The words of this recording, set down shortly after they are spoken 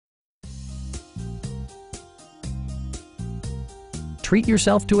treat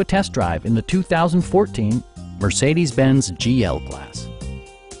yourself to a test drive in the 2014 Mercedes-Benz GL class.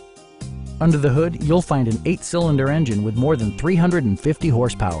 Under the hood, you'll find an 8-cylinder engine with more than 350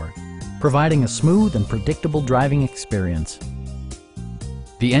 horsepower, providing a smooth and predictable driving experience.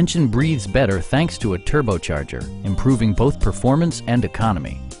 The engine breathes better thanks to a turbocharger, improving both performance and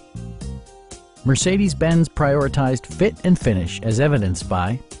economy. Mercedes-Benz prioritized fit and finish as evidenced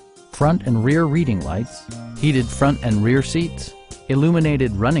by front and rear reading lights, heated front and rear seats,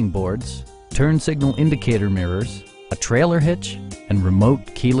 illuminated running boards, turn signal indicator mirrors, a trailer hitch, and remote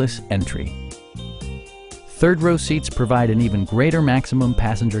keyless entry. Third-row seats provide an even greater maximum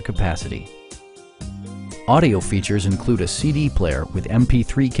passenger capacity. Audio features include a CD player with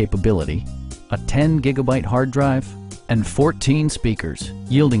MP3 capability, a 10-gigabyte hard drive, and 14 speakers,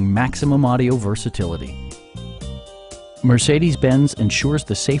 yielding maximum audio versatility. Mercedes-Benz ensures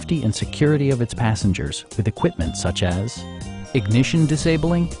the safety and security of its passengers with equipment such as ignition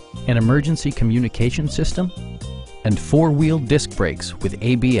disabling, an emergency communication system, and 4-wheel disc brakes with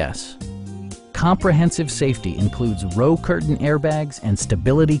ABS. Comprehensive safety includes row curtain airbags and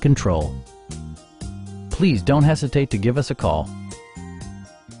stability control. Please don't hesitate to give us a call.